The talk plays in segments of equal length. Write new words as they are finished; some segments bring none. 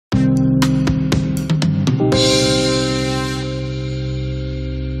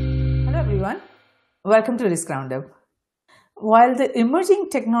Welcome to Risk Roundup. While the emerging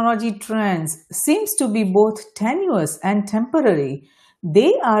technology trends seems to be both tenuous and temporary,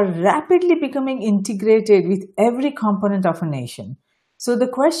 they are rapidly becoming integrated with every component of a nation. So the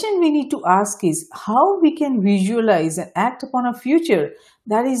question we need to ask is how we can visualize and act upon a future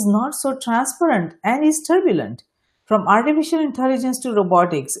that is not so transparent and is turbulent. From artificial intelligence to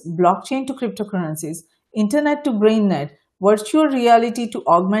robotics, blockchain to cryptocurrencies, internet to BrainNet, virtual reality to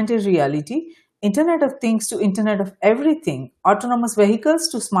augmented reality, Internet of Things to Internet of Everything, autonomous vehicles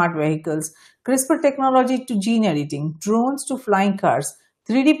to smart vehicles, CRISPR technology to gene editing, drones to flying cars,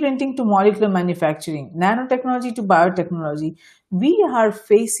 3D printing to molecular manufacturing, nanotechnology to biotechnology, we are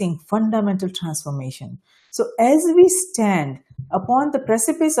facing fundamental transformation. So, as we stand upon the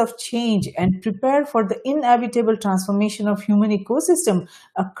precipice of change and prepare for the inevitable transformation of human ecosystem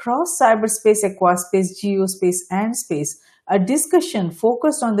across cyberspace, aquaspace, geospace, and space, a discussion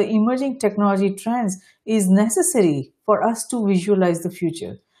focused on the emerging technology trends is necessary for us to visualize the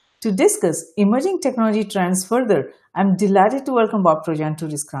future. To discuss emerging technology trends further, I'm delighted to welcome Bob Trojan to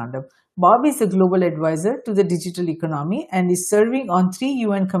Risk Roundup. Bob is a global advisor to the digital economy and is serving on 3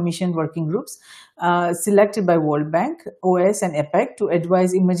 UN Commission working groups selected by World Bank, OAS, and APEC to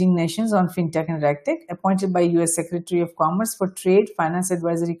advise emerging nations on fintech and regtech, appointed by US Secretary of Commerce for Trade Finance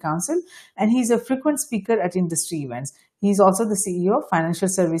Advisory Council, and he's a frequent speaker at industry events. He's also the CEO of Financial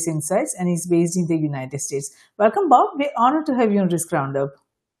Service Insights and he's based in the United States. Welcome, Bob. We're honored to have you on Risk Roundup.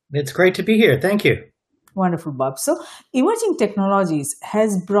 It's great to be here. Thank you. Wonderful, Bob. So, emerging technologies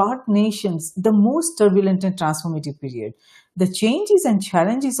has brought nations the most turbulent and transformative period. The changes and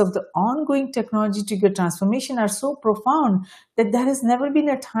challenges of the ongoing technology-triggered transformation are so profound that there has never been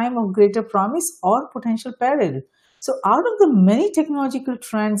a time of greater promise or potential peril. So, out of the many technological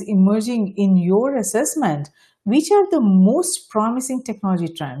trends emerging in your assessment, which are the most promising technology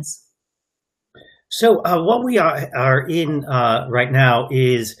trends? So, what we are in right now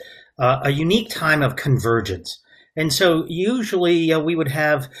is a unique time of convergence. And so usually we would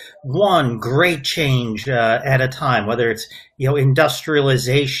have one great change at a time, whether it's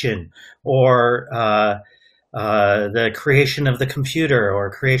industrialization or the creation of the computer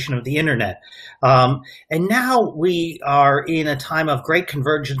or creation of the internet. And now we are in a time of great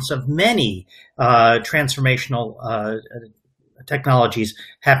convergence of many transformational technologies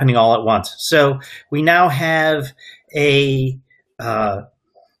happening all at once. So we now have a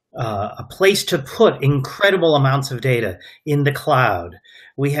place to put incredible amounts of data in the cloud.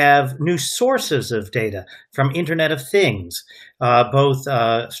 We have new sources of data from Internet of Things, both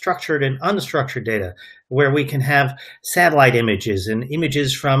structured and unstructured data, where we can have satellite images and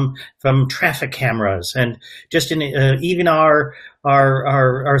images from traffic cameras, and just in even our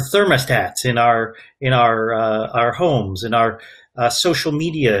thermostats in our homes, in our social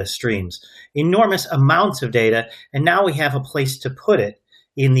media streams. Enormous amounts of data, and now we have a place to put it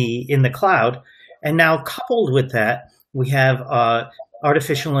in the cloud. And now coupled with that, we have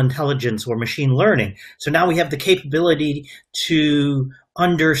artificial intelligence or machine learning. So now we have the capability to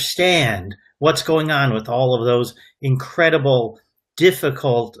understand what's going on with all of those incredible,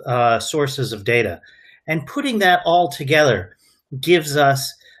 difficult sources of data. And putting that all together gives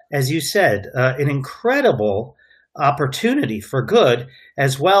us, as you said, an incredible opportunity for good,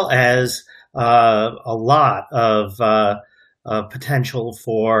 as well as a lot of potential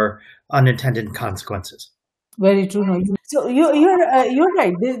for unintended consequences. Very true. No. So you're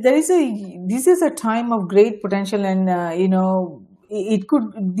right. This is a time of great potential, and it could.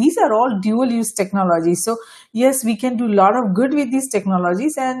 These are all dual use technologies. So yes, we can do a lot of good with these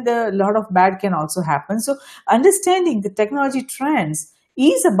technologies, and a lot of bad can also happen. So understanding the technology trends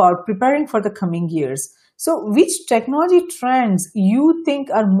is about preparing for the coming years. So which technology trends you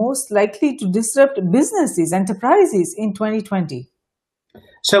think are most likely to disrupt businesses, enterprises in 2020?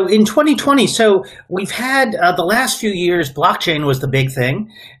 So in 2020, so we've had the last few years, blockchain was the big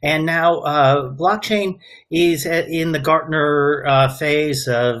thing. And now blockchain is in the Gartner phase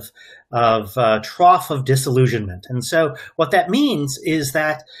of trough of disillusionment. And so what that means is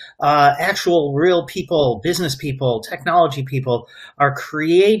that actual real people, business people, technology people are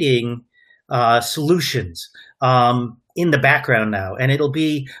creating solutions in the background now. And it'll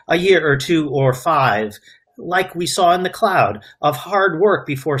be a year or two or five, like we saw in the cloud, of hard work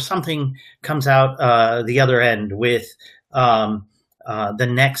before something comes out the other end with the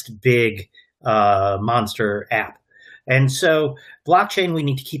next big monster app. And so blockchain we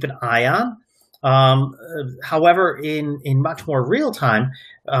need to keep an eye on. However, in much more real time,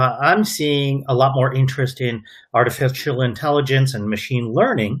 I'm seeing a lot more interest in artificial intelligence and machine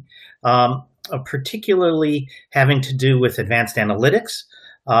learning, particularly having to do with advanced analytics,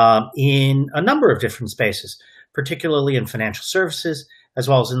 in a number of different spaces, particularly in financial services as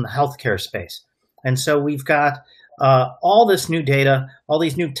well as in the healthcare space. And so we've got all this new data, all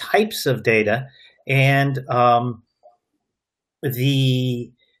these new types of data, and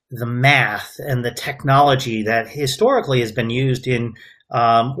the math and the technology that historically has been used in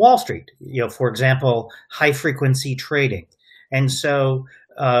Wall Street. For example, high frequency trading, and so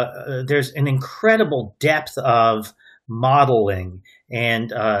there's an incredible depth of modeling and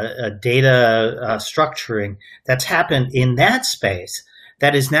data structuring that's happened in that space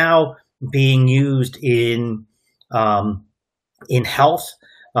that is now being used in health,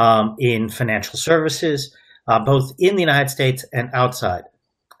 in financial services, both in the United States and outside.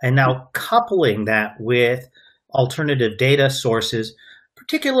 And now coupling that with alternative data sources,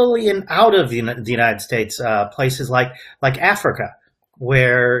 particularly out of the United States, places like Africa,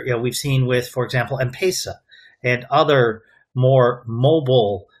 where we've seen with, for example, M-Pesa and other more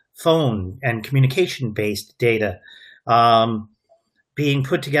mobile phone and communication-based data being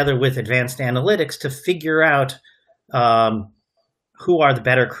put together with advanced analytics to figure out who are the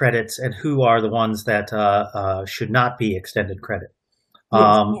better credits and who are the ones that should not be extended credit.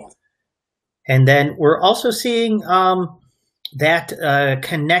 Yes. And then we're also seeing that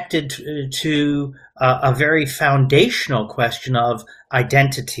connected to a very foundational question of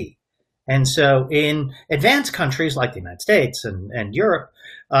identity. And so in advanced countries like the United States and Europe,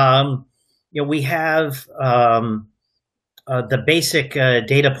 we have the basic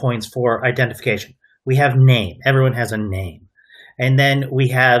data points for identification. We have name. Everyone has a name. And then we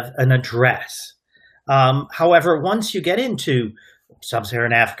have an address. However, once you get into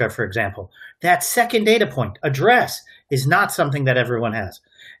Sub-Saharan Africa, for example, that second data point, address, is not something that everyone has.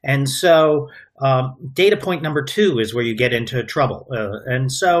 And so data point number 2 is where you get into trouble.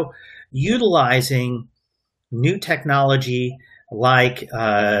 And so utilizing new technology like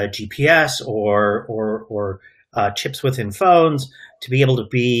GPS or chips within phones to be able to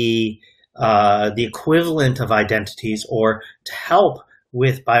be the equivalent of identities or to help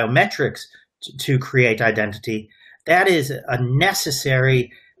with biometrics to create identity, that is a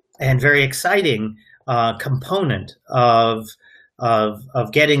necessary and very exciting component of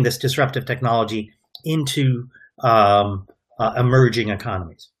getting this disruptive technology into emerging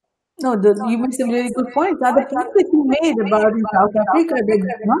economies. No, you made some really good points. Now, the point that you made about in South Africa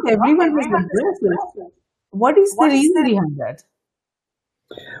that not everyone has addresses. What is the reason behind that?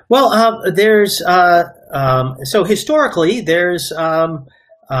 Well, there's so historically there's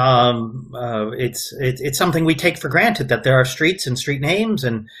it's something we take for granted that there are streets and street names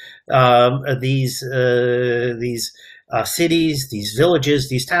and these cities, these villages,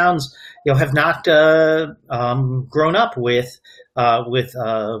 these towns, have not grown up with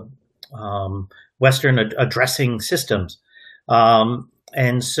Western addressing systems,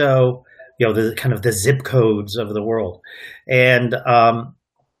 and so the kind of the zip codes of the world, and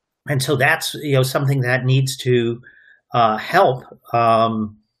so that's something that needs to help.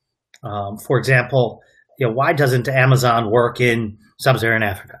 For example, why doesn't Amazon work in Sub-Saharan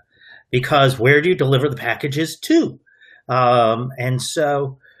Africa? Because where do you deliver the packages to? And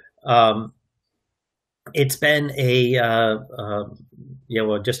so it's been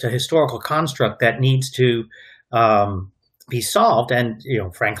just a historical construct that needs to be solved, and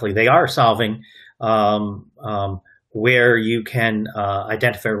frankly, they are solving where you can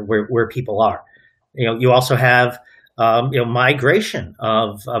identify where people are. You also have migration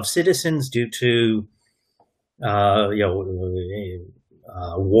of citizens due to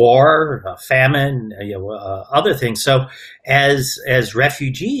war, famine, other things. So as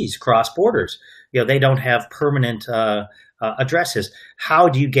refugees cross borders, they don't have permanent addresses. How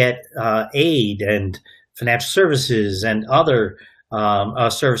do you get aid and financial services and other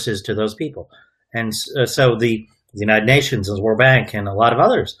services to those people? And so the United Nations and the World Bank and a lot of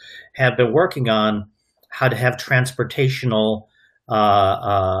others have been working on how to have transportational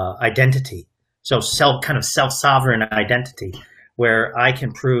identity. So kind of self-sovereign identity, where I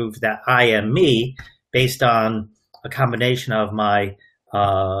can prove that I am me based on a combination of my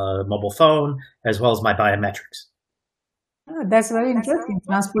mobile phone as well as my biometrics. Oh, that's very interesting,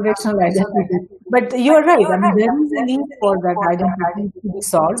 transportational identity. But you're right. I mean, there is a need for that identity to be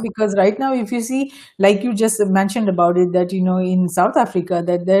solved, because right now, if you see, like you just mentioned about it, that, in South Africa,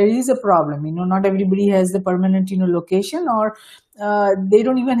 that there is a problem. Not everybody has the permanent, location, or they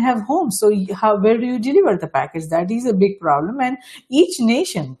don't even have homes. So where do you deliver the package? That is a big problem. And each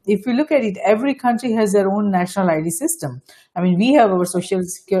nation, if you look at it, every country has their own national ID system. I mean, we have our social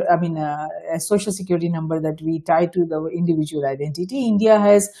security number that we tie to the individual identity. India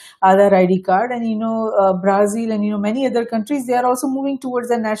has Aadhaar ID card, and and Brazil and many other countries, they are also moving towards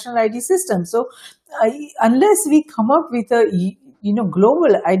a national ID system. So unless we come up with a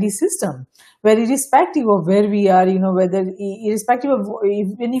global ID system, where irrespective of where we are, whether irrespective of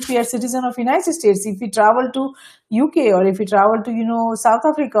even if we are citizen of United States, if we travel to UK or if we travel to South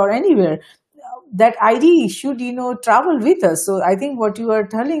Africa or anywhere, that ID should travel with us. So I think what you are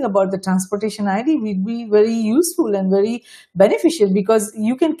telling about the transportation ID will be very useful and very beneficial, because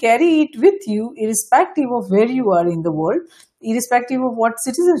you can carry it with you irrespective of where you are in the world, irrespective of what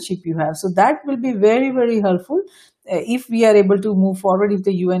citizenship you have. So that will be very, very helpful if we are able to move forward, if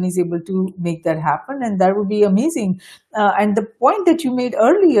the UN is able to make that happen, and that would be amazing. And the point that you made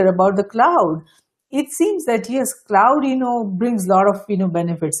earlier about the cloud, it seems that yes, cloud brings a lot of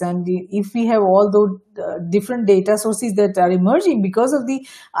benefits, and if we have all those different data sources that are emerging because of the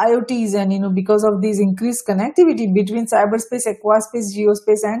IoTs and because of this increased connectivity between cyberspace, aquaspace,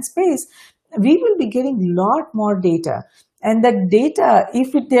 geospace, and space, we will be getting a lot more data. And that data,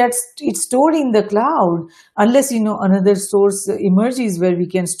 if it's stored in the cloud, unless another source emerges where we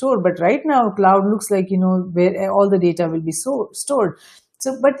can store. But right now, cloud looks like where all the data will be stored.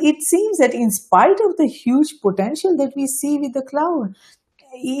 So, but it seems that in spite of the huge potential that we see with the cloud,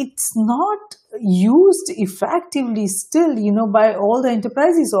 it's not used effectively still, by all the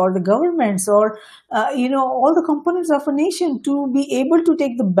enterprises or the governments or, all the components of a nation to be able to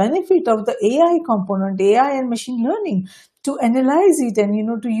take the benefit of the AI component, AI and machine learning, to analyze it and,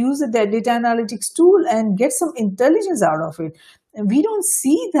 to use the data analytics tool and get some intelligence out of it. And we don't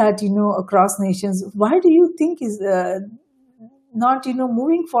see that, across nations. Why do you think is not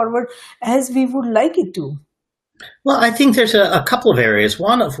moving forward as we would like it to? Well, I think there's a couple of areas,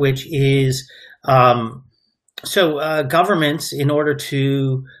 one of which is governments, in order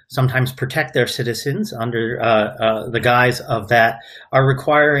to sometimes protect their citizens under the guise of that, are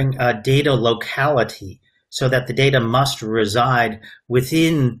requiring data locality, so that the data must reside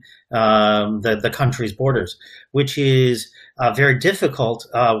within the country's borders, which is very difficult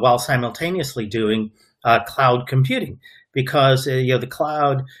while simultaneously doing cloud computing, because the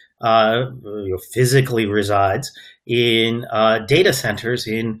cloud physically resides in data centers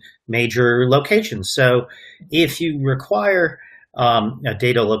in major locations. So if you require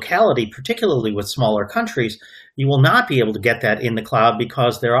data locality, particularly with smaller countries, you will not be able to get that in the cloud,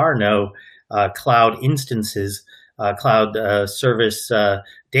 because there are no cloud instances, cloud service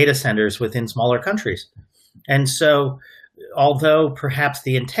data centers within smaller countries. And so although perhaps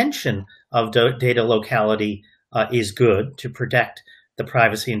the intention of data locality is good to protect the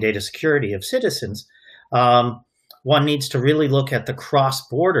privacy and data security of citizens, one needs to really look at the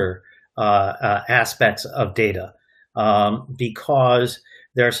cross-border aspects of data, because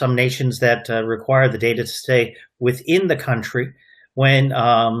there are some nations that require the data to stay within the country when,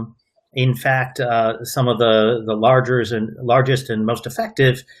 in fact, some of the largest and most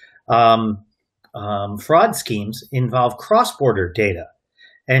effective fraud schemes involve cross-border data.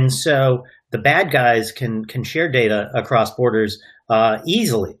 And so the bad guys can share data across borders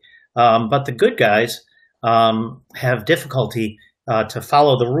easily, but the good guys have difficulty to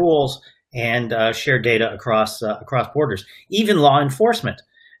follow the rules and share data across borders, even law enforcement.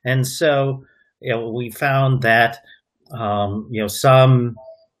 And so we found that some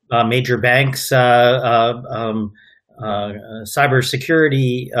major banks,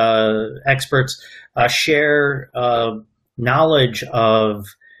 cybersecurity experts share knowledge of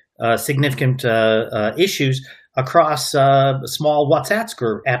significant issues across small WhatsApp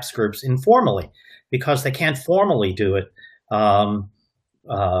apps groups informally, because they can't formally do it now,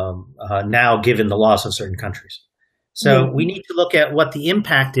 given the laws of certain countries. So we need to look at what the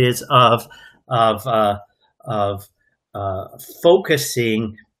impact is of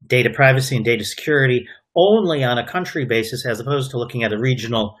focusing data privacy and data security only on a country basis, as opposed to looking at a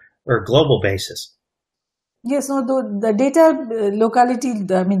regional or global basis. Yes, no, the data locality,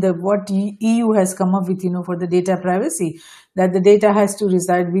 I mean, what EU has come up with, for the data privacy, that the data has to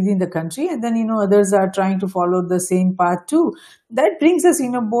reside within the country, and then, others are trying to follow the same path too. That brings us,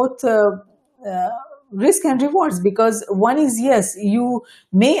 both risk and rewards, because one is, yes, you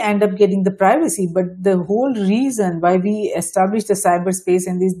may end up getting the privacy, but the whole reason why we established the cyberspace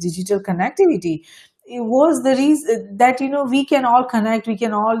and this digital connectivity it was the reason that we can all connect, we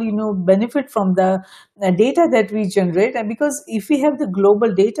can all benefit from the data that we generate. And because if we have the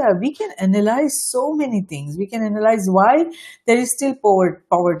global data, we can analyze so many things. We can analyze why there is still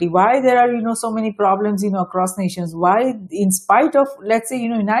poverty, why there are so many problems across nations, why in spite of, let's say,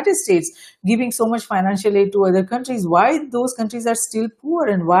 United States giving so much financial aid to other countries, why those countries are still poor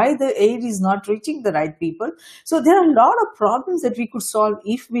and why the aid is not reaching the right people. So there are a lot of problems that we could solve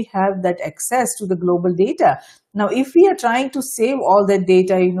if we have that access to the global data. Now, if we are trying to save all that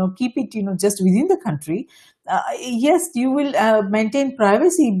data, keep it, just within the country, yes, you will maintain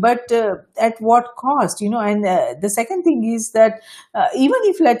privacy, but at what cost? And the second thing is that even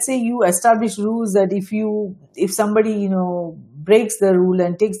if, let's say, you establish rules that if somebody, breaks the rule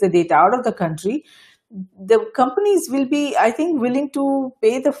and takes the data out of the country, the companies will be, I think, willing to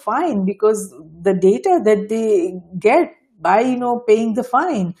pay the fine, because the data that they get by paying the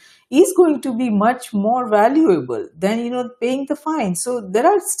fine is going to be much more valuable than paying the fine. So there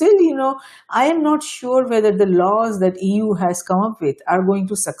are still, I am not sure whether the laws that EU has come up with are going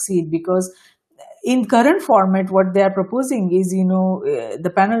to succeed, because in current format what they are proposing is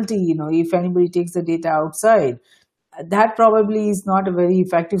the penalty, if anybody takes the data outside, that probably is not a very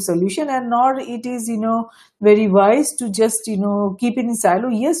effective solution, and nor it is very wise to just keep it in silo.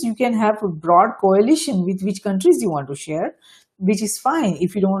 Yes, you can have a broad coalition with which countries you want to share, which is fine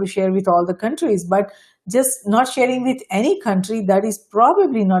if you don't want to share with all the countries, but just not sharing with any country, that is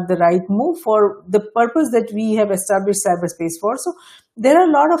probably not the right move for the purpose that we have established cyberspace for. So there are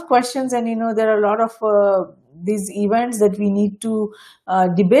a lot of questions, and there are a lot of these events that we need to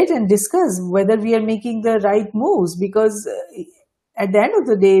debate and discuss whether we are making the right moves, because at the end of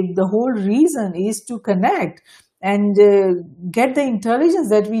the day, the whole reason is to connect and get the intelligence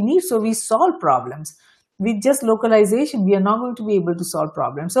that we need so we solve problems. With just localization, we are not going to be able to solve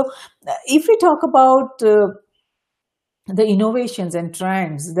problems. So if we talk about the innovations and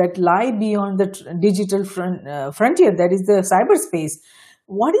trends that lie beyond the digital frontier, that is the cyberspace,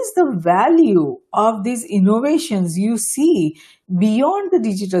 what is the value of these innovations you see beyond the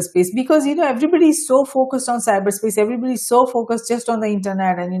digital space? Because everybody is so focused on cyberspace, everybody is so focused just on the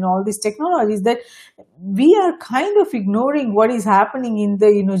internet and all these technologies, that we are kind of ignoring what is happening in the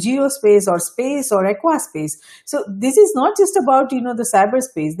geospace or space or aquaspace. So this is not just about the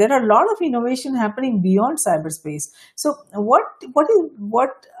cyberspace. There are a lot of innovation happening beyond cyberspace. So what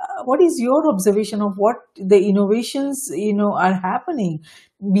is your observation of what the innovations are happening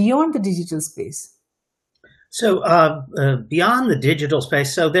beyond the digital space? So beyond the digital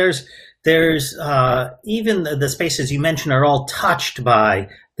space, so there's even the spaces you mentioned are all touched by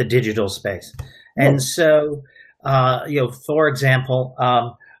the digital space. And so, for example,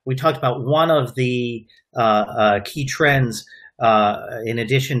 we talked about one of the key trends, in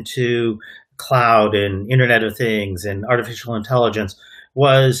addition to cloud and Internet of Things and artificial intelligence,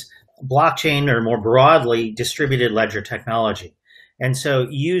 was blockchain, or more broadly, distributed ledger technology. And so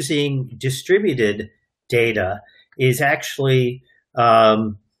using distributed data is actually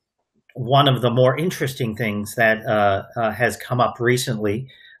one of the more interesting things that has come up recently,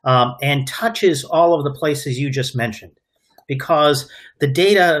 and touches all of the places you just mentioned. Because the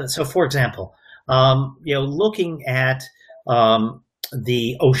data, so for example, looking at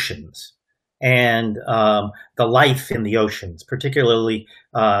the oceans and the life in the oceans, particularly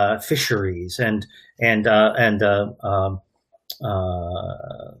fisheries and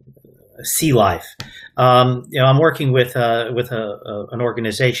sea life. I'm working with an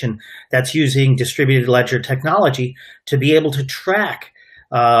organization that's using distributed ledger technology to be able to track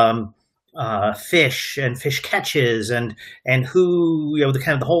fish and fish catches and who, the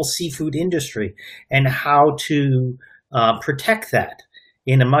kind of the whole seafood industry, and how to protect that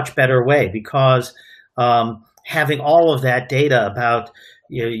in a much better way, because having all of that data about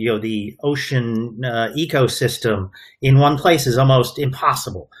the ocean ecosystem in one place is almost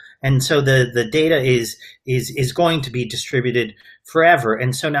impossible. And so the data is going to be distributed forever.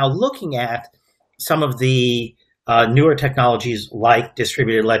 And so now looking at some of the newer technologies like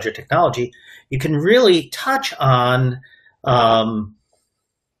distributed ledger technology, you can really touch on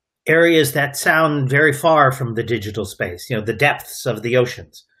areas that sound very far from the digital space, the depths of the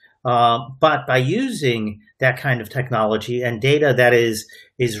oceans. But by using that kind of technology and data that is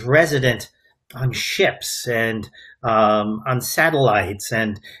resident on ships and on satellites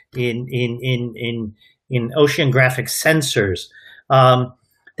and in oceanographic sensors,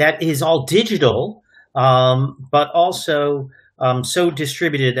 that is all digital, but also so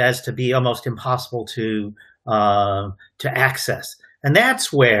distributed as to be almost impossible to access. And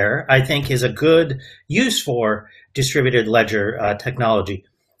that's where I think is a good use for distributed ledger technology.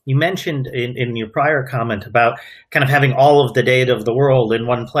 You mentioned in your prior comment about kind of having all of the data of the world in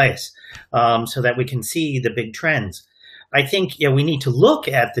one place, so that we can see the big trends. I think we need to look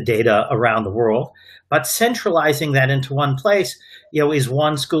at the data around the world, but centralizing that into one place, is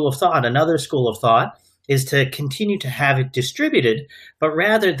one school of thought. Another school of thought is to continue to have it distributed, but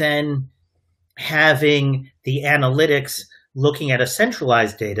rather than having the analytics looking at a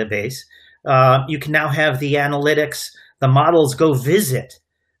centralized database, you can now have the models go visit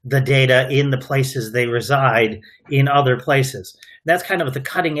the data in the places they reside in other places. That's kind of the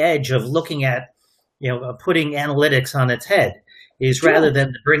cutting edge of looking at, putting analytics on its head, is True. rather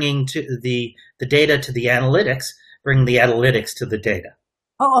than bringing to the data to the analytics, bring the analytics to the data.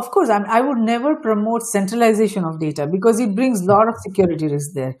 Oh, of course, I would never promote centralization of data because it brings a lot of security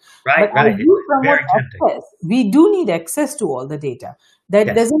risk there. But Right, I right. do promote Very tempting. access. We do need access to all the data. That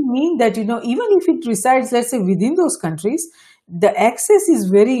Yes. doesn't mean that, even if it resides, let's say, within those countries, the access is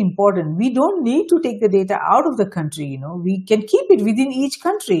very important. We don't need to take the data out of the country. We can keep it within each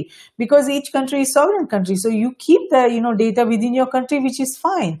country because each country is sovereign country. So you keep the, data within your country, which is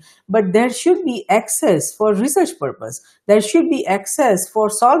fine. But there should be access for research purpose. There should be access for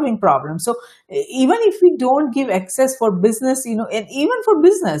solving problems. So even if we don't give access for business, and even for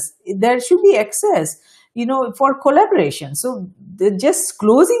business, there should be access, for collaboration. So just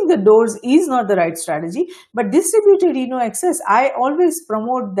closing the doors is not the right strategy, but distributed, access. I always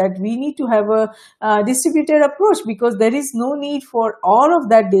promote that we need to have a distributed approach because there is no need for all of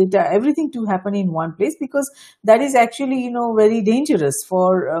that data, everything to happen in one place, because that is actually, very dangerous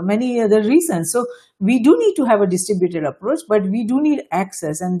for many other reasons. So we do need to have a distributed approach, but we do need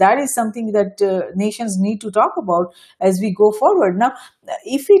access. And that is something that nations need to talk about as we go forward. Now,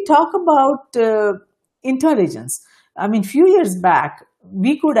 if we talk about intelligence, I mean, few years back,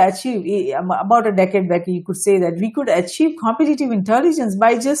 we could achieve, about a decade back, you could say that we could achieve competitive intelligence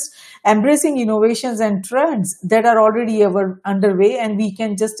by just embracing innovations and trends that are already underway. And we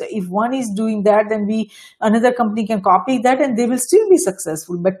can just, if one is doing that, then another company can copy that and they will still be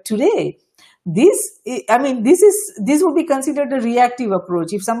successful. But today, this would be considered a reactive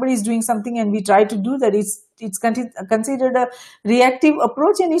approach. If somebody is doing something and we try to do that, it's considered a reactive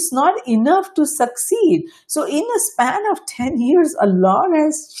approach, and it's not enough to succeed. So in a span of 10 years, a lot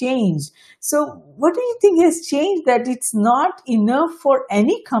has changed. So what do you think has changed, that it's not enough for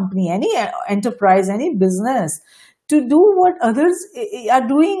any company, any enterprise, any business to do what others are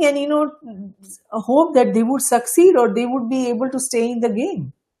doing and, hope that they would succeed or they would be able to stay in the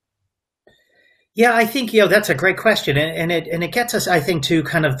game? Yeah, I think that's a great question, and it gets us, I think, to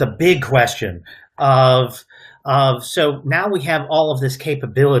kind of the big question of so now we have all of this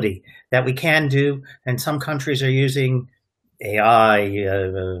capability that we can do, and some countries are using AI,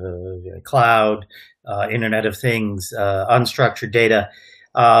 cloud, Internet of Things, unstructured data,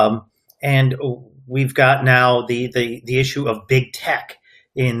 and we've got now the issue of big tech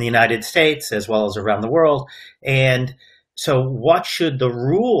in the United States as well as around the world, and so what should the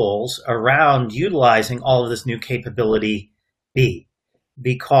rules around utilizing all of this new capability be?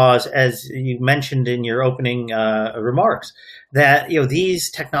 Because as you mentioned in your opening remarks, that these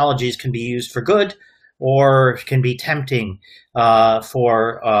technologies can be used for good or can be tempting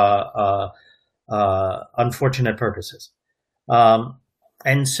for unfortunate purposes.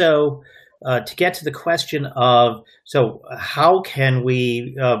 And so to get to the question of, so how can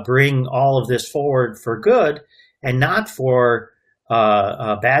we bring all of this forward for good and not for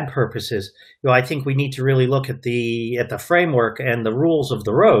bad purposes? I think we need to really look at the framework and the rules of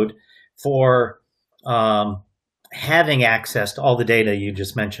the road for having access to all the data you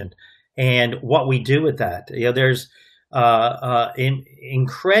just mentioned, and what we do with that. There's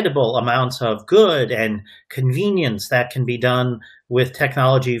incredible amounts of good and convenience that can be done with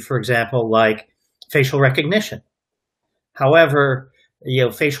technology, for example, like facial recognition. However,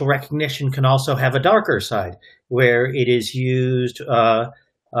 facial recognition can also have a darker side where it is used to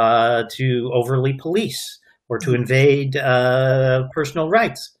overly police or to invade personal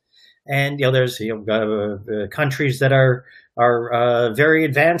rights. And there's countries that are very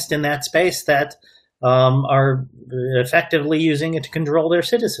advanced in that space that are effectively using it to control their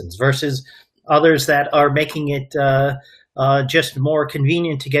citizens, versus others that are making it just more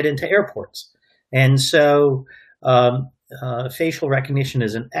convenient to get into airports. And so facial recognition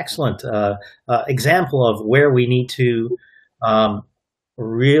is an excellent example of where we need to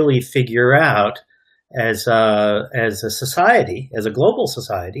really figure out as a society, as a global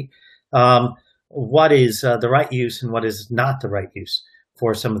society, what is the right use and what is not the right use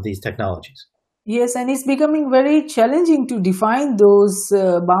for some of these technologies. Yes, and it's becoming very challenging to define those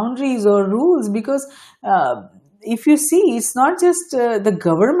boundaries or rules because if you see, it's not just the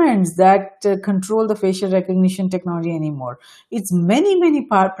governments that control the facial recognition technology anymore. It's many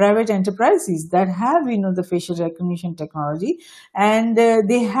private enterprises that have, the facial recognition technology, and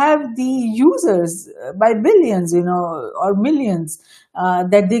they have the users by billions, or millions,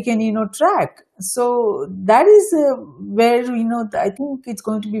 that they can, track. So that is where, I think it's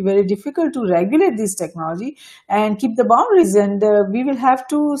going to be very difficult to regulate this technology and keep the boundaries. And we will have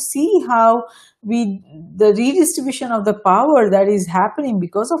to see how the redistribution of the power that is happening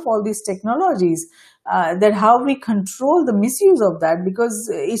because of all these technologies, that how we control the misuse of that, because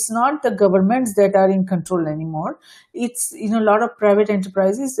it's not the governments that are in control anymore. It's, a lot of private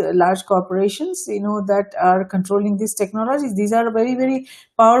enterprises, large corporations, that are controlling these technologies. These are very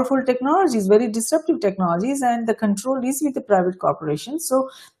powerful technologies, very disruptive technologies, and the control is with the private corporations. So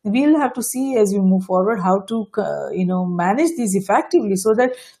we'll have to see as we move forward how to manage these effectively, so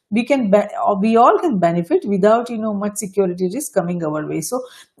that we all can benefit without much security risk coming our way. So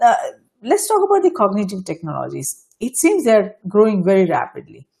let's talk about the cognitive technologies. It seems they're growing very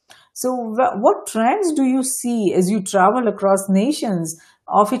rapidly. So what trends do you see as you travel across nations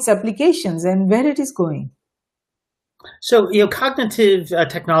of its applications and where it is going? So, cognitive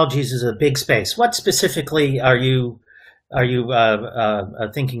technologies is a big space. What specifically are you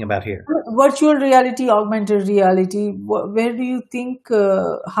thinking about here? Virtual reality, augmented reality. Where do you think?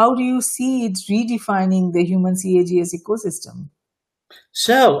 How do you see it redefining the human CAGS ecosystem?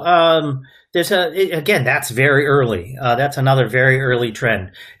 So, again, that's very early. That's another very early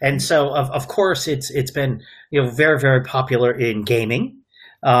trend, and so of course it's been very popular in gaming,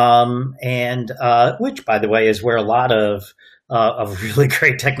 and which, by the way, is where a lot of really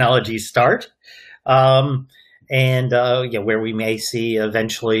great technologies start. And where we may see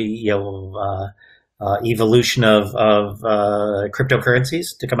eventually, evolution of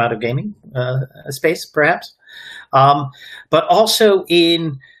cryptocurrencies to come out of gaming space, perhaps, but also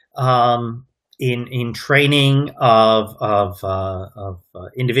in training of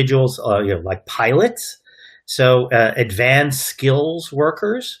individuals, like pilots, so advanced skills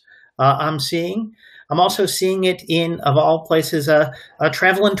workers. I'm also seeing it in, of all places,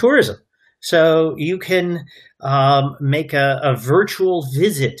 travel and tourism. So you can make a virtual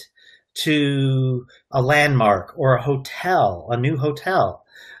visit to a landmark or a hotel, a new hotel,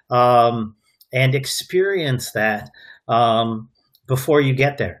 and experience that before you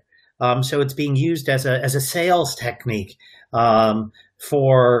get there. So it's being used as a sales technique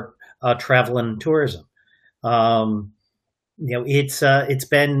for travel and tourism. It's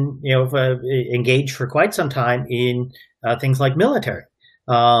been engaged for quite some time in things like military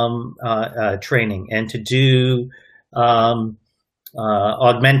training, and to do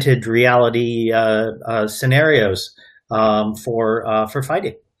augmented reality scenarios for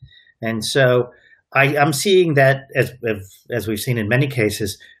fighting. And so I'm seeing that as we've seen in many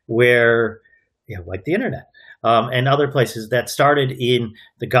cases where, like the internet and other places that started in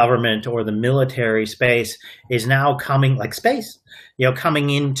the government or the military space, is now coming, like space, coming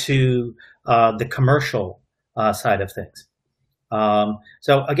into the commercial side of things.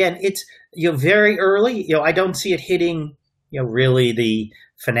 So again, it's very early. I don't see it hitting really the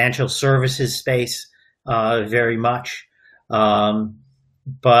financial services space very much,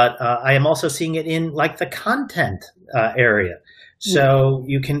 but I am also seeing it in like the content area. So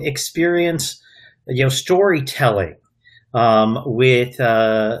you can experience storytelling with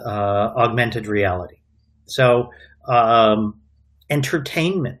augmented reality. So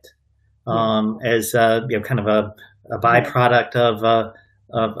entertainment as kind of a byproduct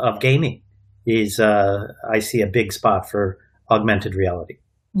of gaming is I see a big spot for augmented reality.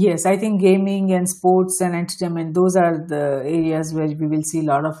 Yes, I think gaming and sports and entertainment, those are the areas where we will see a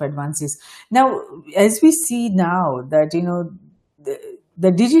lot of advances. Now, as we see now that,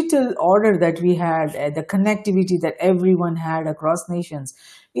 the digital order that we had, the connectivity that everyone had across nations,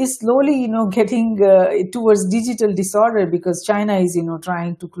 is slowly, getting towards digital disorder, because China is,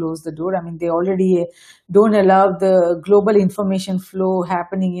 trying to close the door. I mean, they already don't allow the global information flow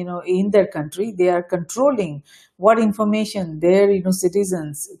happening, in their country. They are controlling what information their,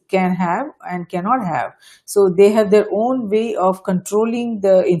 citizens can have and cannot have. So they have their own way of controlling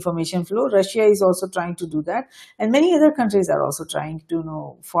the information flow. Russia is also trying to do that. And many other countries are also trying to,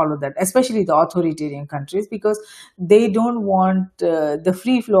 follow that, especially the authoritarian countries, because they don't want the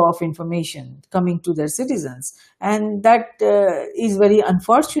free free flow of information coming to their citizens, and that is very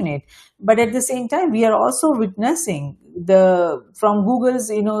unfortunate. But at the same time, we are also witnessing the from Google's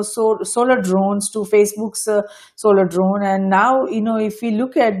solar drones to Facebook's solar drone, and now if we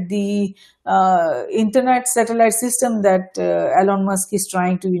look at the internet satellite system that Elon Musk is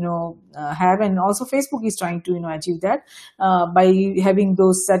trying to have, and also Facebook is trying to achieve that by having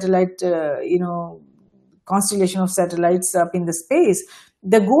those satellite constellation of satellites up in the space.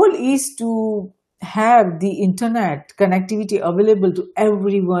 The goal is to have the internet connectivity available to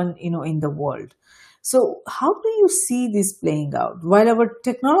everyone in the world. So how do you see this playing out? While our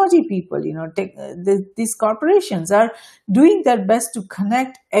technology people, these corporations are doing their best to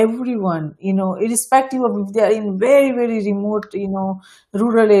connect everyone, irrespective of if they are in very, very remote,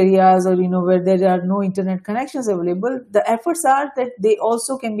 rural areas, or, where there are no internet connections available, the efforts are that they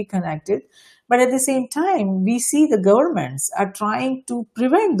also can be connected. But at the same time, we see the governments are trying to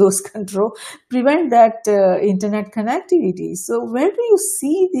prevent prevent that internet connectivity. So where do you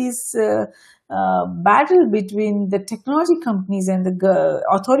see this battle between the technology companies and the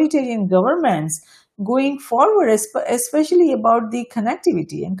authoritarian governments going forward, especially about the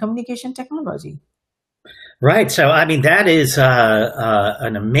connectivity and communication technology? Right. So, I mean, that is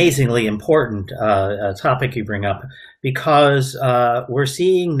an amazingly important topic you bring up, because we're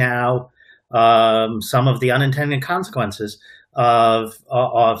seeing now some of the unintended consequences of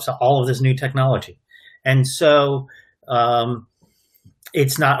all of this new technology. And so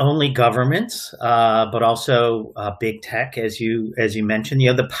it's not only governments, but also big tech, as you mentioned.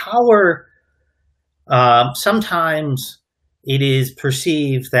 The power, sometimes it is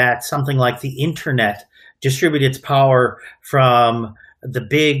perceived that something like the internet distributes its power from the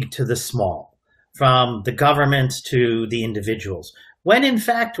big to the small, from the governments to the individuals, when in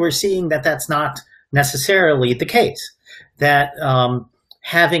fact we're seeing that that's not necessarily the case, that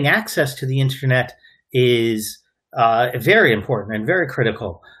having access to the internet is very important and very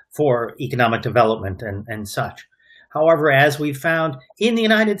critical for economic development and such. However, as we've found in the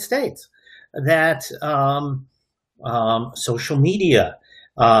United States, that social media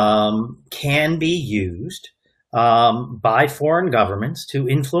can be used by foreign governments to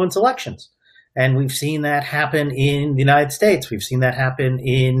influence elections. And we've seen that happen in the United States. We've seen that happen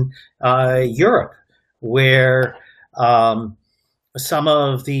in Europe, where some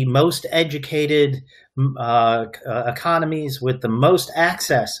of the most educated economies with the most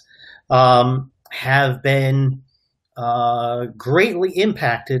access have been greatly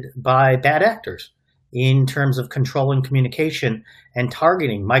impacted by bad actors in terms of controlling communication and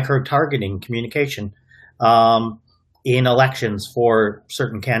micro-targeting communication in elections for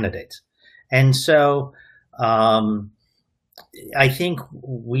certain candidates. And so I think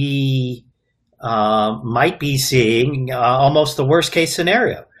we might be seeing almost the worst case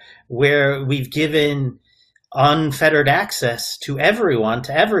scenario, where we've given unfettered access to everyone,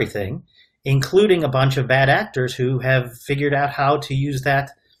 to everything, including a bunch of bad actors who have figured out how to use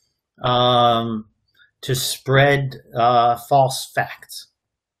that to spread false facts.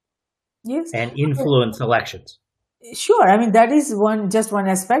 Yes. And influence elections. Sure. I mean, that is just one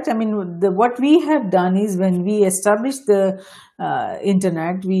aspect. I mean, what we have done is, when we established the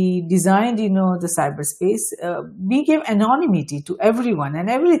internet, we designed, the cyberspace. We gave anonymity to everyone and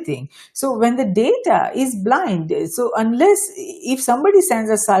everything. So when the data is blind, so if somebody sends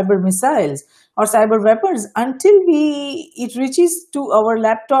us cyber missiles or cyber weapons, until it reaches to our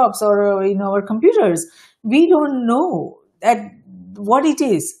laptops or our computers, we don't know what it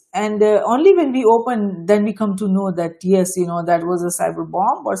is. And only when we open, then we come to know that, yes, that was a cyber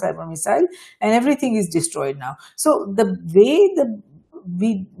bomb or cyber missile, and everything is destroyed now. So the way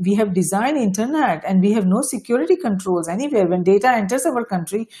we have designed internet, and we have no security controls anywhere. When data enters our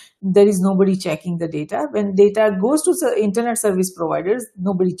country, there is nobody checking the data. When data goes to the internet service providers,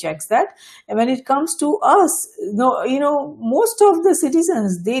 nobody checks that. And when it comes to us, most of the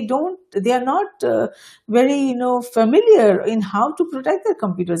citizens, they are not very familiar in how to protect their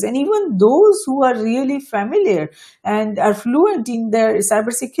computers. And even those who are really familiar and are fluent in their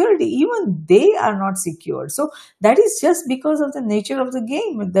cybersecurity, even they are not secure. So that is just because of the nature of the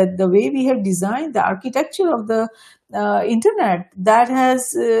game, that the way we have designed the architecture of the internet, that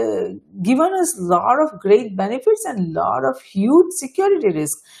has given us a lot of great benefits and a lot of huge security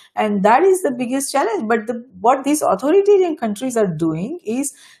risks. And that is the biggest challenge. But what these authoritarian countries are doing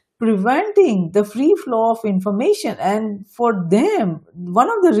is preventing the free flow of information. And for them, one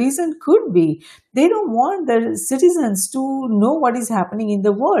of the reasons could be they don't want the citizens to know what is happening in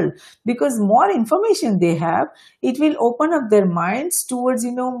the world, because more information they have, it will open up their minds towards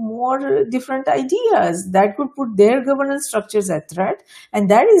more different ideas that could put their governance structures at threat.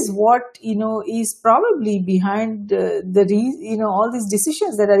 And that is what is probably behind all these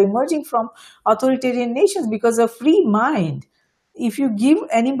decisions that are emerging from authoritarian nations. Because a free mind, if you give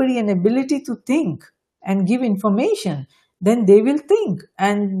anybody an ability to think and give information, then they will think,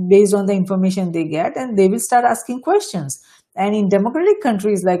 and based on the information they get, and they will start asking questions. And in democratic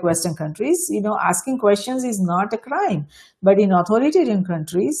countries like Western countries, asking questions is not a crime. But in authoritarian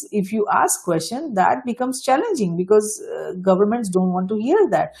countries, if you ask questions, that becomes challenging, because governments don't want to hear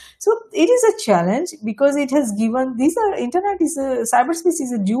that. So it is a challenge, because it has given, cyberspace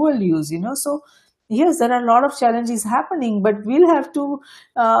is a dual use, so yes, there are a lot of challenges happening, but we'll have to,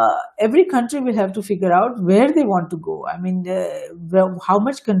 every country will have to figure out where they want to go. I mean, how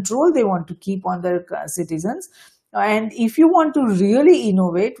much control they want to keep on their citizens. And if you want to really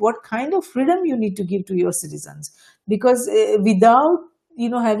innovate, what kind of freedom you need to give to your citizens. Because without,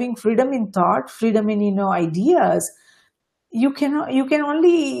 having freedom in thought, freedom in, ideas, you can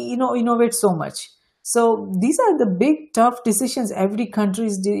only, innovate so much. So these are the big, tough decisions every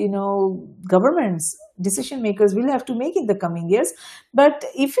country's, governments, decision makers will have to make in the coming years. But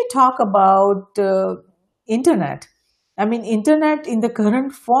if we talk about internet, I mean, internet in the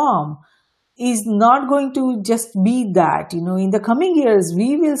current form is not going to just be that. In the coming years,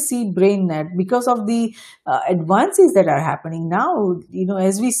 we will see BrainNet because of the advances that are happening now,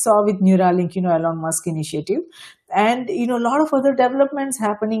 as we saw with Neuralink, Elon Musk initiative, and, a lot of other developments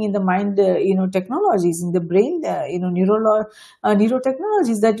happening in the mind, technologies, in the brain,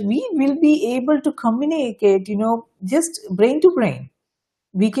 neurotechnologies, that we will be able to communicate, just brain to brain.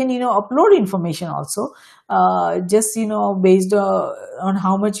 We can upload information also, just based on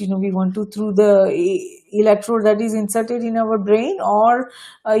how much we want to, through the electrode that is inserted in our brain, or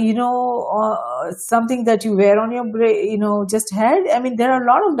something that you wear on your brain, just head. I mean, there are a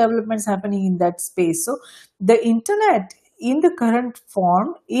lot of developments happening in that space. So the internet in the current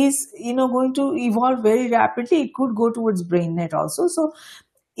form is going to evolve very rapidly. It could go towards BrainNet also. So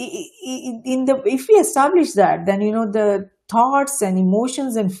if we establish that, then the thoughts and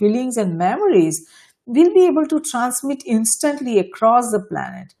emotions and feelings and memories will be able to transmit instantly across the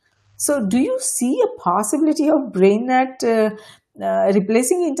planet. So do you see a possibility of BrainNet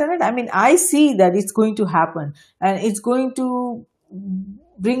replacing internet? I mean, I see that it's going to happen, and it's going to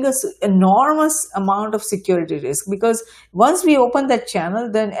bring us enormous amount of security risk, because once we open that channel,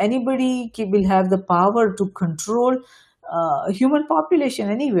 then anybody will have the power to control human population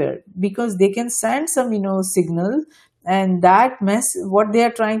anywhere, because they can send some signal, and that what they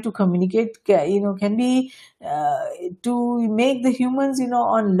are trying to communicate can be to make the humans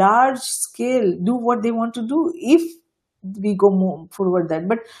on large scale do what they want to do, if we go more forward that.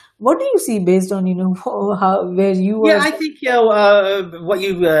 But what do you see based on where you Yeah, are? I think what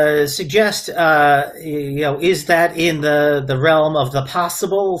you suggest is that in the realm of the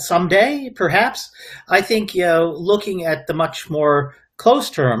possible someday, perhaps. I think looking at the much more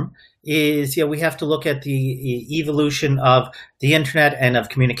close term is we have to look at the evolution of the internet and of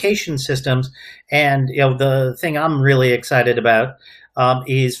communication systems, and the thing I'm really excited about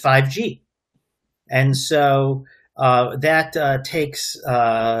is 5G, and so. That takes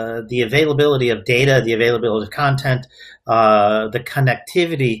the availability of data, the availability of content, the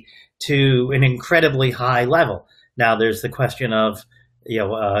connectivity to an incredibly high level. Now, there's the question of,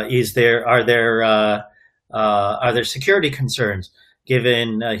 are there security concerns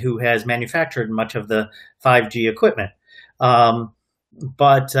given who has manufactured much of the 5G equipment?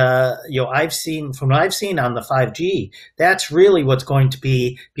 But I've seen from what I've seen on the 5G, that's really what's going to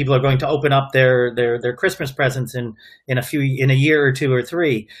be. People are going to open up their Christmas presents in a year or two or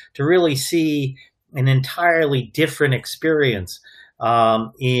three to really see an entirely different experience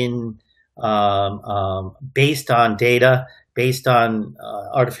based on data, based on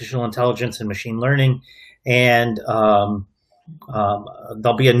artificial intelligence and machine learning, and there'll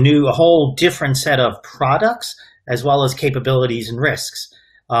be a whole different set of products, as well as capabilities and risks,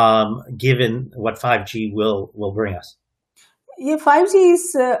 given what 5G will bring us. Yeah, 5G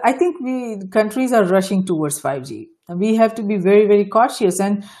is, I think countries are rushing towards 5G. We have to be very, very cautious.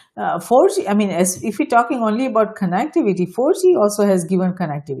 And 4G, I mean, as if we're talking only about connectivity, 4G also has given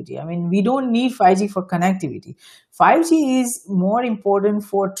connectivity. I mean, we don't need 5G for connectivity. 5G is more important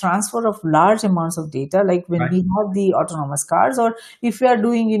for transfer of large amounts of data, like when Right. we have the autonomous cars, or if we are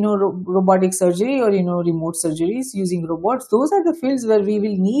doing, robotic surgery, or, remote surgeries using robots. Those are the fields where we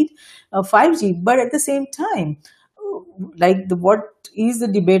will need 5G. But at the same time, like what is the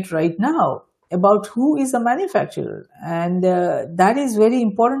debate right now about who is the manufacturer, and that is very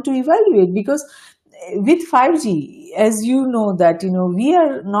important to evaluate, because with 5G, as you know, that we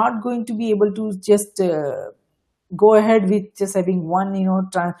are not going to be able to just go ahead with just having one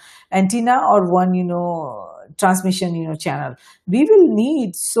antenna, or one transmission channel. We will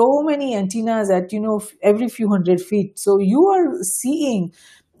need so many antennas at every few hundred feet. So you are seeing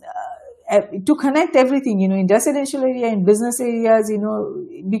to connect everything, in residential area, in business areas,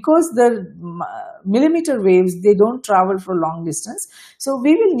 because the millimeter waves, they don't travel for long distance. So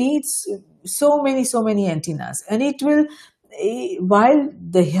we will need so many antennas, and it will, while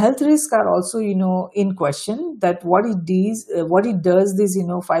the health risks are also, in question, that what it does, this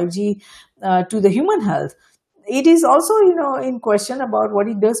 5G to the human health. It is also, in question about what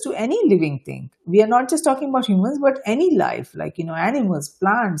it does to any living thing. We are not just talking about humans, but any life, like animals,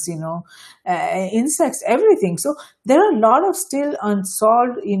 plants, insects, everything. So there are a lot of still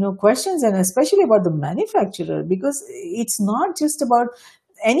unsolved questions, and especially about the manufacturer, because it's not just about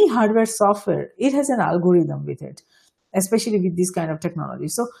any hardware, software. It has an algorithm with it, especially with this kind of technology.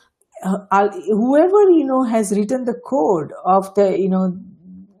 So whoever has written the code of the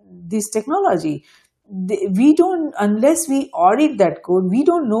this technology, we don't, unless we audit that code, we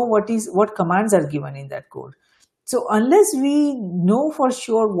don't know what commands are given in that code. So unless we know for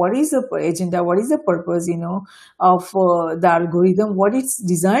sure what is the agenda, what is the purpose of the algorithm, what it's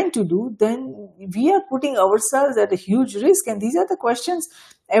designed to do, then we are putting ourselves at a huge risk. And these are the questions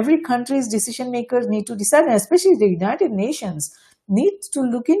every country's decision makers need to decide, and especially the United Nations needs to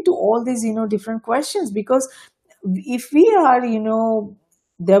look into all these different questions. Because if we are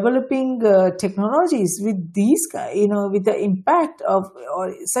developing technologies with these with the impact of,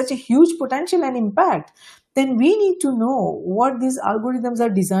 or such a huge potential and impact, then we need to know what these algorithms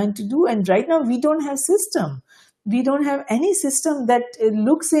are designed to do. And right now we don't have system, we don't have any system that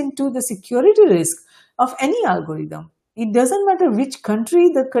looks into the security risk of any algorithm. It doesn't matter which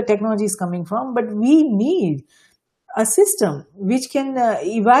country the technology is coming from, but we need a system which can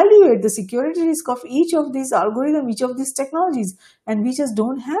evaluate the security risk of each of these algorithms, each of these technologies, and we just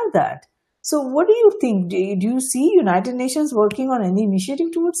don't have that. So what do you think? Do you see United Nations working on any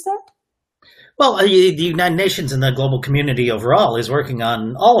initiative towards that? Well, the United Nations and the global community overall is working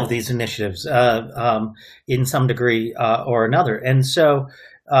on all of these initiatives in some degree or another. And so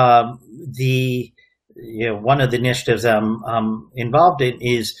the one of the initiatives I'm involved in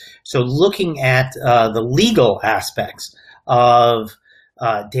is looking at the legal aspects of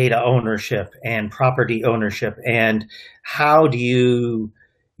data ownership and property ownership, and how do you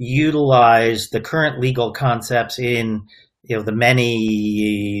utilize the current legal concepts in the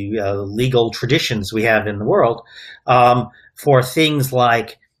many legal traditions we have in the world for things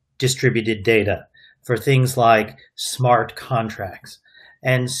like distributed data, for things like smart contracts.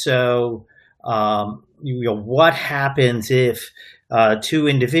 And so what happens if two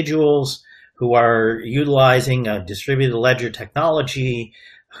individuals who are utilizing a distributed ledger technology,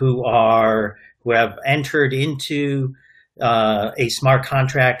 who have entered into a smart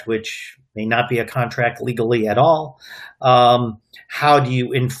contract, which may not be a contract legally at all? How do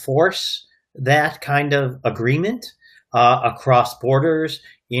you enforce that kind of agreement across borders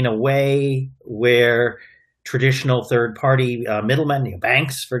in a way where traditional third-party middlemen,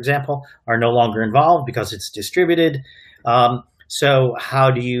 banks, for example, are no longer involved because it's distributed? So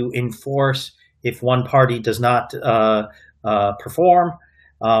how do you enforce if one party does not perform?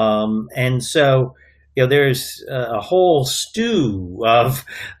 And so there's a whole stew of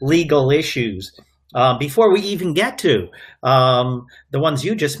legal issues before we even get to the ones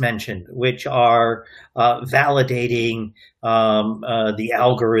you just mentioned, which are validating the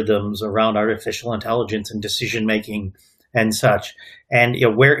algorithms around artificial intelligence and decision making and such. And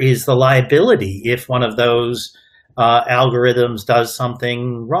where is the liability if one of those algorithms does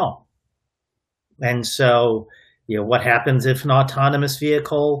something wrong? And so, what happens if an autonomous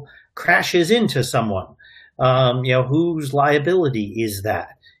vehicle crashes into someone? Whose liability is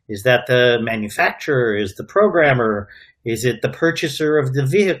that? Is that the manufacturer? Is the programmer? Is it the purchaser of the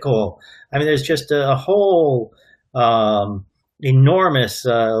vehicle? I mean, there's just a whole enormous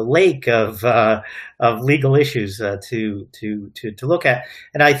lake of legal issues to look at.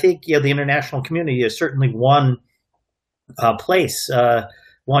 And I think the international community is certainly one place,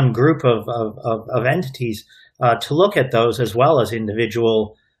 one group of entities to look at those as well as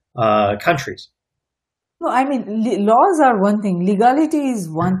individual countries. No, I mean, laws are one thing, legality is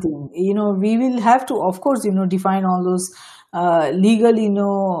one thing. We will have to, of course, define all those legal,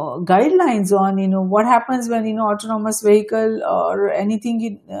 guidelines on, what happens when, autonomous vehicle or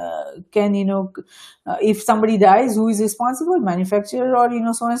anything can, if somebody dies, who is responsible, manufacturer or,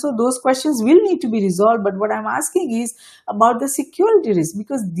 so and so. Those questions will need to be resolved. But what I'm asking is about the security risk,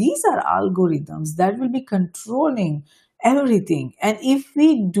 because these are algorithms that will be controlling everything. And if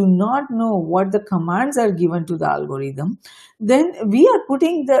we do not know what the commands are given to the algorithm, then we are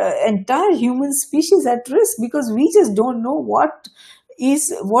putting the entire human species at risk, because we just don't know what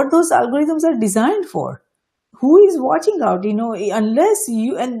those algorithms are designed for. Who is watching out? Unless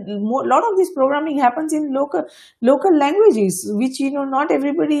you, and a lot of this programming happens in local languages, which not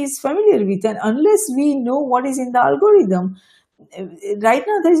everybody is familiar with. And unless we know what is in the algorithm, right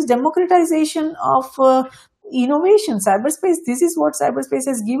now there is democratization of innovation. Cyberspace, this is what cyberspace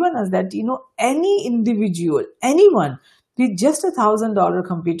has given us, that any individual, anyone with just $1,000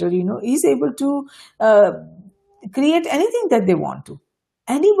 computer is able to create anything that they want to.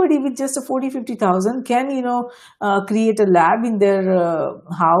 Anybody with just a 40,000-50,000 can create a lab in their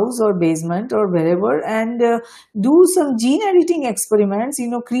house or basement or wherever, and do some gene editing experiments,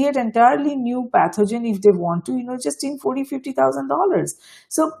 create entirely new pathogen if they want to, just in $40,000-50,000.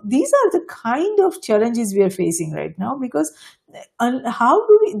 So these are the kind of challenges we are facing right now, because how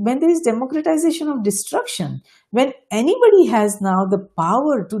do we, when there is democratization of destruction, when anybody has now the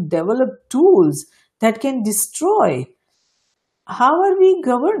power to develop tools that can destroy, how are we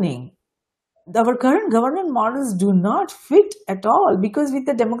governing? Our current governance models do not fit at all, because with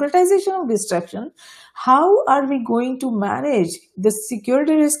the democratization of destruction, how are we going to manage the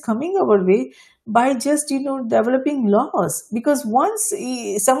security risk coming our way by just developing laws? Because once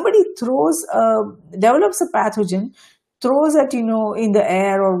somebody develops a pathogen, throws it in the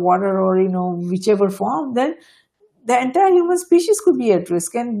air or water or whichever form, then the entire human species could be at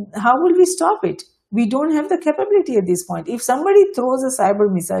risk. And how will we stop it? We don't have the capability at this point. If somebody throws a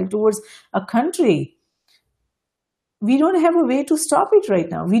cyber missile towards a country, we don't have a way to stop it right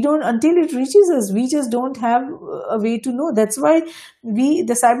now. We don't, until it reaches us, we just don't have a way to know. That's why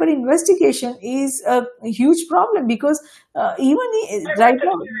the cyber investigation is a huge problem, because even right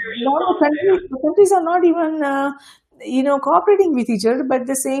now, a lot of countries are not even cooperating with each other. But at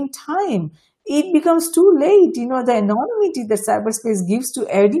the same time, it becomes too late. The anonymity that cyberspace gives to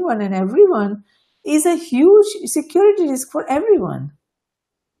anyone and everyone is a huge security risk for everyone.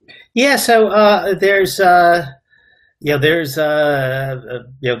 Yeah, so there's that's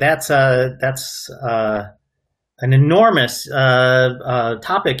an enormous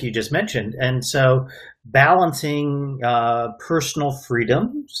topic you just mentioned, and so balancing personal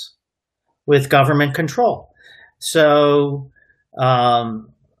freedoms with government control. So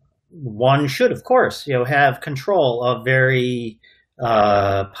one should, of course, have control of very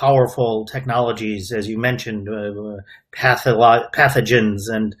powerful technologies, as you mentioned, pathogens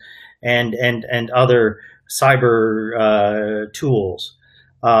and other cyber tools,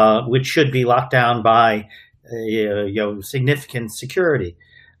 which should be locked down by significant security.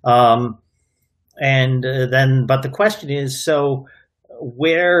 But the question is, so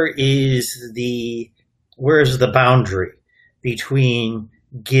where's the boundary between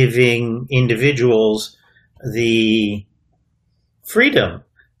giving individuals the freedom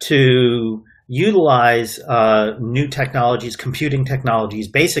to utilize new technologies, computing technologies,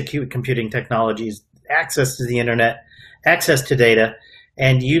 basic computing technologies, access to the internet, access to data,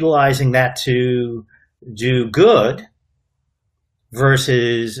 and utilizing that to do good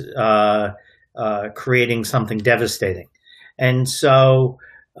versus creating something devastating. And so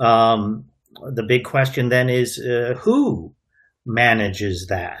the big question then is who manages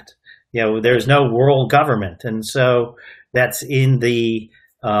that? There's no world government, and so that's in the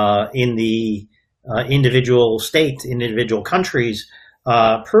individual states, individual countries'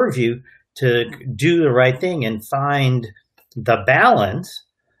 purview to do the right thing and find the balance,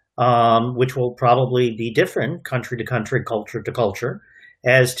 which will probably be different country to country, culture to culture,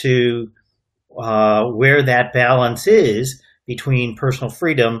 as to where that balance is between personal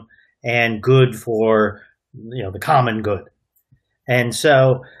freedom and good for the common good. And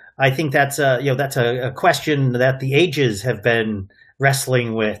so I think that's a question that the ages have been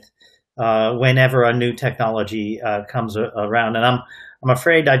wrestling with whenever a new technology comes around, and I'm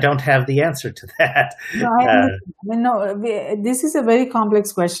afraid I don't have the answer to that. This is a very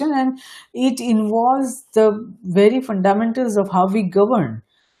complex question, and it involves the very fundamentals of how we govern.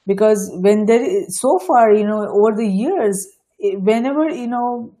 because when there is, so far, over the years, whenever,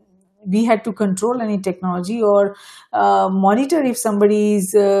 we had to control any technology or monitor if somebody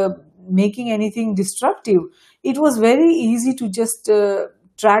is making anything destructive, it was very easy to just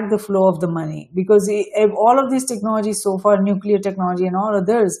track the flow of the money, because all of these technologies so far, nuclear technology and all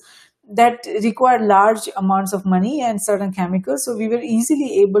others, that require large amounts of money and certain chemicals, so we were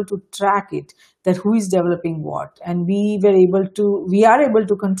easily able to track it, that who is developing what, and we are able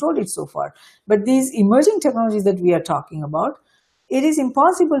to control it so far. But these emerging technologies that we are talking about, it is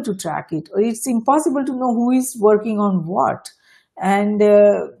impossible to track it, or it's impossible to know who is working on what. And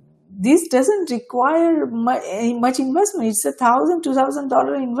this doesn't require much investment. It's $1,000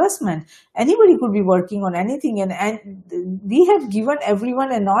 $2,000 investment. Anybody could be working on anything, and we have given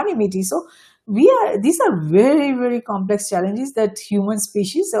everyone anonymity. So these are very, very complex challenges that human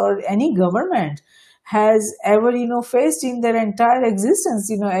species or any government has ever faced in their entire existence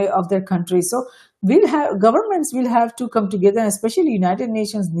of their country. So governments will have to come together, and especially United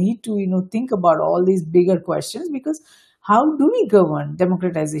Nations need to think about all these bigger questions, because how do we govern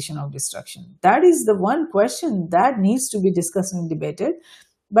democratization of destruction? That is the one question that needs to be discussed and debated.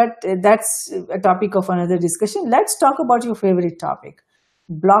 But that's a topic of another discussion. Let's talk about your favorite topic,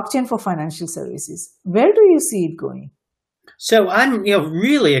 blockchain for financial services. Where do you see it going? So I'm,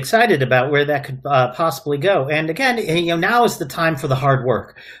 really excited about where that could possibly go. And again, now is the time for the hard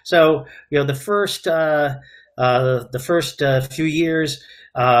work. So, the first few years,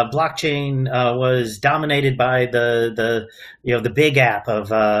 blockchain was dominated by the big app of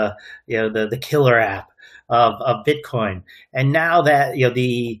the killer app of Bitcoin, and now that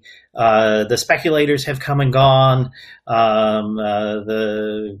the speculators have come and gone,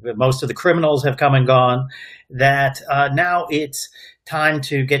 most of the criminals have come and gone, that now it's time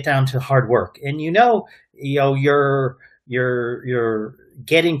to get down to hard work. And you're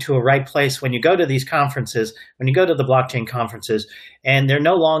getting to a right place when you go to these conferences, when you go to the blockchain conferences, and they're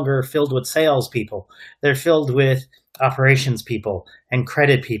no longer filled with salespeople. They're filled with operations people and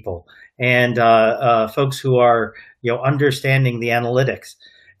credit people and folks who are understanding the analytics.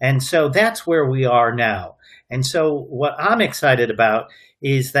 And so that's where we are now. And so what I'm excited about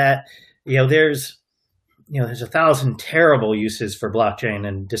is that there's 1,000 terrible uses for blockchain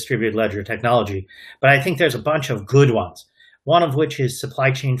and distributed ledger technology, but I think there's a bunch of good ones. One of which is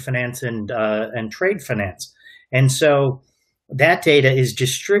supply chain finance and trade finance. And so that data is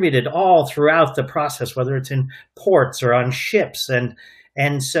distributed all throughout the process, whether it's in ports or on ships. And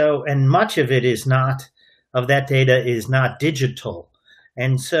much of it of that data is not digital.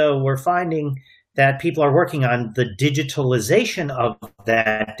 And so we're finding that people are working on the digitalization of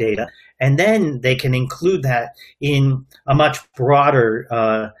that data, and then they can include that in a much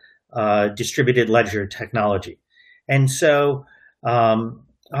broader distributed ledger technology. And so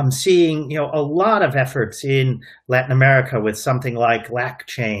I'm seeing, a lot of efforts in Latin America with something like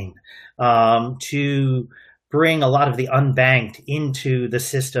LACchain to bring a lot of the unbanked into the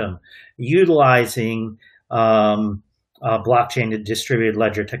system, utilizing blockchain and distributed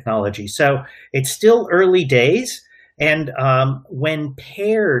ledger technology. So it's still early days, and when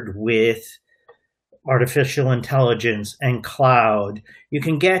paired with artificial intelligence and cloud, you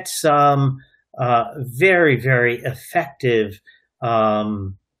can get some very, very effective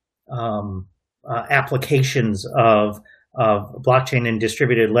applications of blockchain and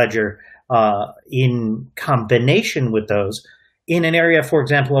distributed ledger in combination with those in an area, for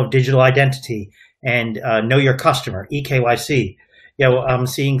example, of digital identity and know your customer, eKYC. I'm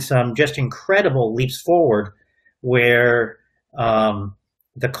seeing some just incredible leaps forward where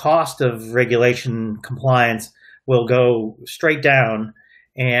the cost of regulation compliance will go straight down,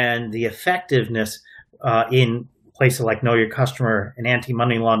 and the effectiveness in places like Know Your Customer and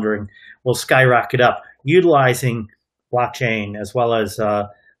anti-money laundering will skyrocket up, utilizing blockchain as well as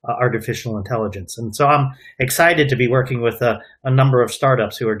artificial intelligence. And so I'm excited to be working with a number of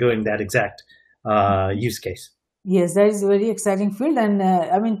startups who are doing that exact use case. Yes, that is a very exciting field.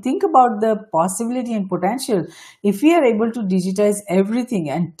 And think about the possibility and potential. If we are able to digitize everything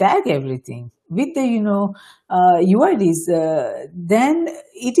and tag everything with the, UIDs, then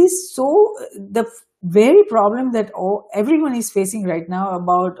it is the very problem that everyone is facing right now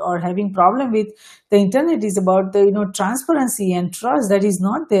about, or having problem with the internet, is about the, transparency and trust that is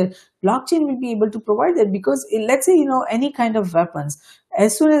not there. Blockchain will be able to provide that, because let's say, any kind of weapons,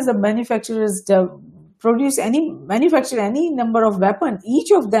 as soon as the manufacture any number of weapon, each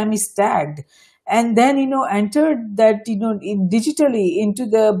of them is tagged, and then entered that digitally into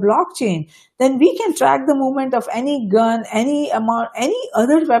the blockchain, then we can track the movement of any gun, any amount, any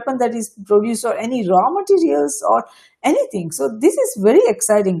other weapon that is produced, or any raw materials, or anything. So this is very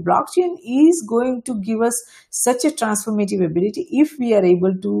exciting. Blockchain is going to give us such a transformative ability if we are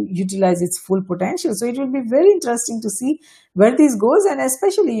able to utilize its full potential. So it will be very interesting to see where this goes, and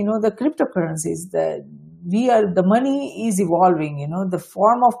especially the cryptocurrencies. The money is evolving. The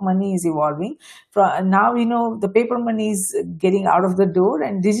form of money is evolving. From now, the paper money is getting out of the door,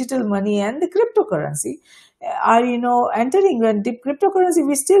 and digital money and the cryptocurrency are entering. And the cryptocurrency,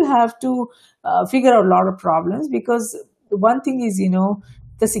 we still have to figure out a lot of problems, because one thing is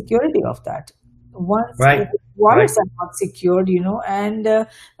the security of that. Once Right. wallets Right. are not secured, and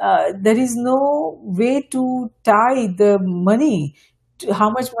there is no way to tie the money to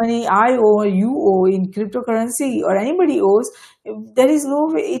how much money I owe or you owe in cryptocurrency, or anybody owes. There is no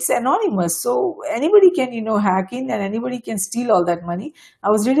way. It's anonymous, so anybody can hack in, and anybody can steal all that money. I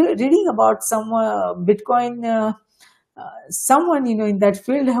was reading about some Bitcoin. Someone in that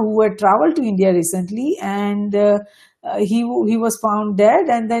field who had traveled to India recently, and he was found dead,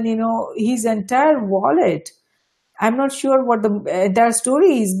 and then his entire wallet. I'm not sure what the entire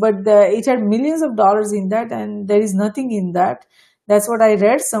story is, but it had millions of dollars in that, and there is nothing in that. That's what I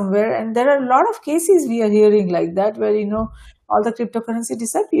read somewhere, and there are a lot of cases we are hearing like that, where all the cryptocurrency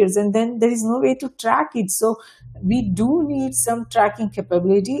disappears, and then there is no way to track it. So we do need some tracking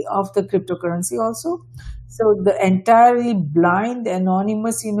capability of the cryptocurrency also. So the entirely blind,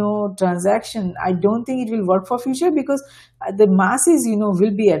 anonymous, transaction, I don't think it will work for future, because the masses,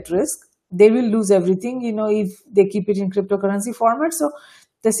 will be at risk. They will lose everything, if they keep it in cryptocurrency format. So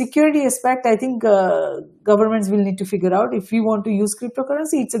the security aspect, I think governments will need to figure out. If we want to use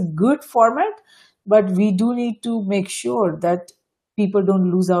cryptocurrency, it's a good format, but we do need to make sure that people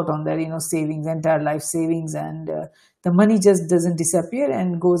don't lose out on their savings, entire life savings, and the money just doesn't disappear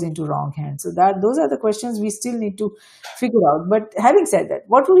and goes into wrong hands. So those are the questions we still need to figure out. But having said that,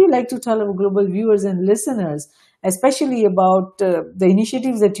 what would you like to tell our global viewers and listeners, especially about the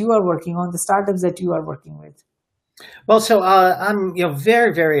initiatives that you are working on, the startups that you are working with? Well, so I'm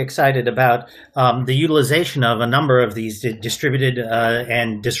very, very excited about the utilization of a number of these distributed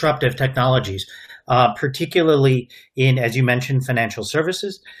and disruptive technologies, particularly in, as you mentioned, financial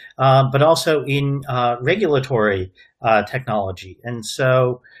services, but also in regulatory technology. And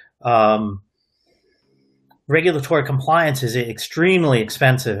so regulatory compliance is extremely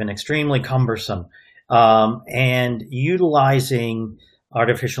expensive and extremely cumbersome, and utilizing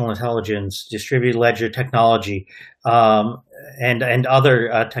artificial intelligence, distributed ledger technology, and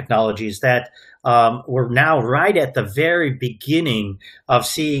other technologies that we're now right at the very beginning of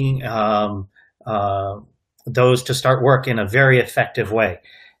seeing those to start work in a very effective way.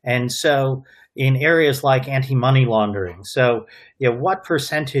 And so in areas like anti-money laundering, so what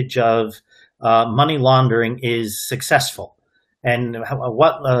percentage of money laundering is successful, and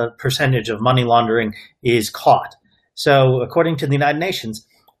what percentage of money laundering is caught? So according to the United Nations,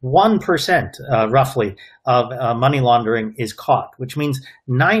 1% roughly of money laundering is caught, which means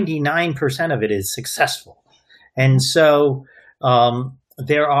 99% of it is successful. And so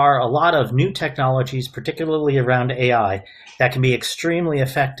there are a lot of new technologies, particularly around AI, that can be extremely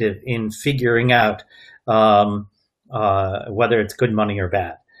effective in figuring out whether it's good money or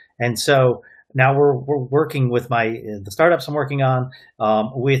bad. And so now we're working with the startups I'm working on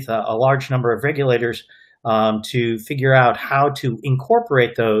with a large number of regulators to figure out how to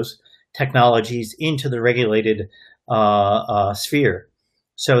incorporate those technologies into the regulated sphere,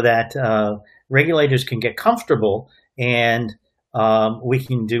 so that regulators can get comfortable, and we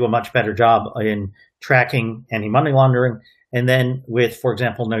can do a much better job in tracking anti-money laundering. And then with, for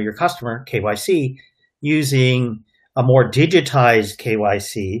example, Know Your Customer, KYC, using a more digitized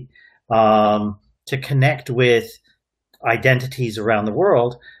KYC to connect with identities around the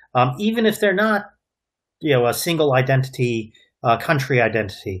world, even if they're not a single identity, country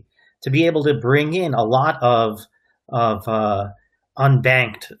identity, to be able to bring in a lot of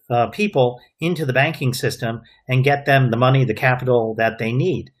unbanked people into the banking system and get them the money, the capital that they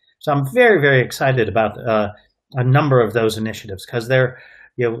need. So I'm very, very excited about a number of those initiatives, because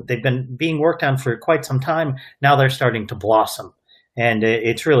they've been being worked on for quite some time. Now they're starting to blossom, and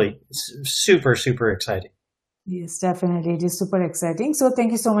it's really super, super exciting. Yes, definitely. It is super exciting. So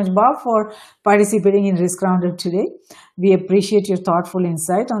thank you so much, Bob, for participating in Risk Roundup today. We appreciate your thoughtful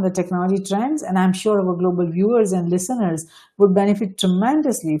insight on the technology trends, and I'm sure our global viewers and listeners would benefit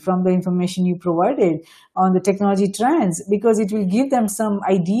tremendously from the information you provided on the technology trends, because it will give them some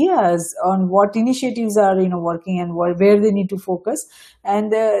ideas on what initiatives are working, and where they need to focus.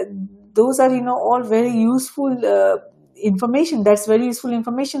 And those are, all very useful information. That's very useful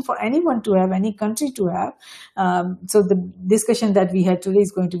information for anyone to have, any country to have. So the discussion that we had today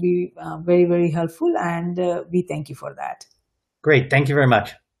is going to be very, very helpful, and we thank you for that. Great. Thank you very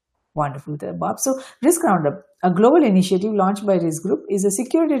much. Wonderful there, Bob. So Risk Roundup, a global initiative launched by Risk Group, is a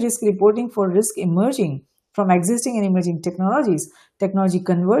security risk reporting for risk emerging from existing and emerging technologies, technology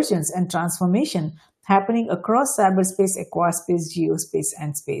convergence and transformation happening across cyberspace, aquaspace, geospace,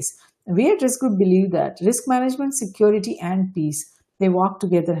 and space. We at Risk Group believe that risk management, security, and peace, they walk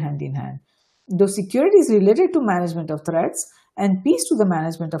together hand in hand. Though security is related to management of threats and peace to the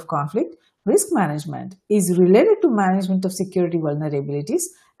management of conflict, risk management is related to management of security vulnerabilities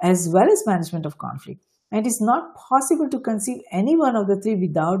as well as management of conflict. And it is not possible to conceive any one of the three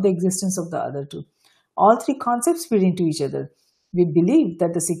without the existence of the other two. All three concepts feed into each other. We believe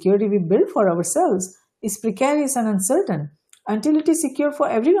that the security we build for ourselves is precarious and uncertain until it is secure for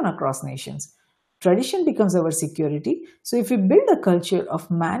everyone across nations. Tradition becomes our security. So if we build a culture of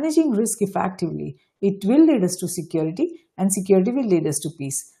managing risk effectively, it will lead us to security, and security will lead us to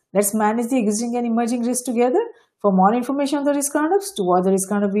peace. Let's manage the existing and emerging risks together. For more information on the Risk Roundups, to watch the Risk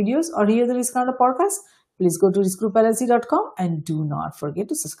Roundup videos or hear the Risk Roundup podcast, please go to riskgroupllc.com and do not forget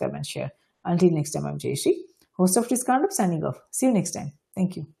to subscribe and share. Until next time, I'm Jayashree, host of Risk Roundup, signing off. See you next time.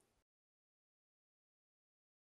 Thank you.